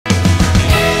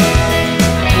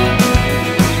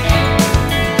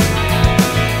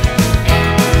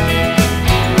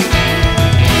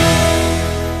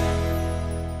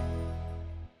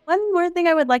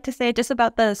thing I would like to say just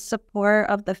about the support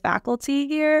of the faculty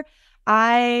here.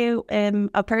 I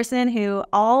am a person who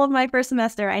all of my first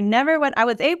semester, I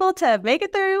was able to make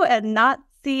it through and not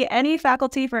see any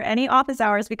faculty for any office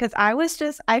hours because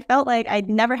I felt like I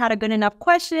never had a good enough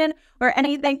question or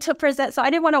anything to present. So I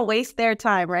didn't want to waste their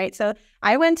time, right? So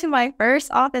I went to my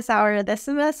first office hour this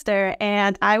semester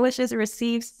and I was just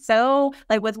received so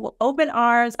with open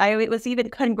arms. I was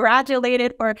even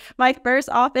congratulated for my first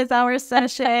office hour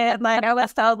session. Like I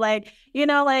was told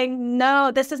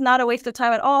no, this is not a waste of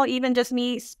time at all. Even just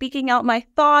me speaking out my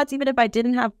thoughts, even if I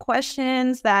didn't have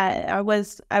questions, that I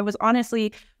was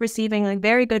honestly receiving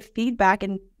very good feedback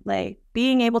and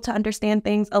being able to understand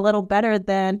things a little better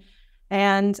then.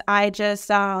 And I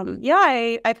just,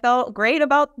 I felt great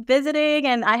about visiting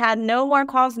and I had no more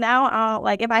calls now.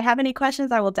 If I have any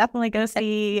questions, I will definitely go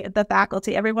see the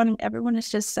faculty. Everyone is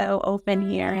just so open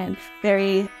here and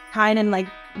very kind. And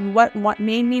what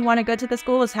made me want to go to the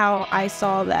school is how I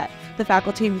saw that the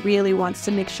faculty really wants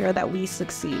to make sure that we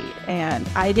succeed. And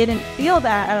I didn't feel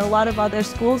that at a lot of other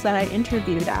schools that I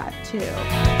interviewed at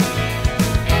too.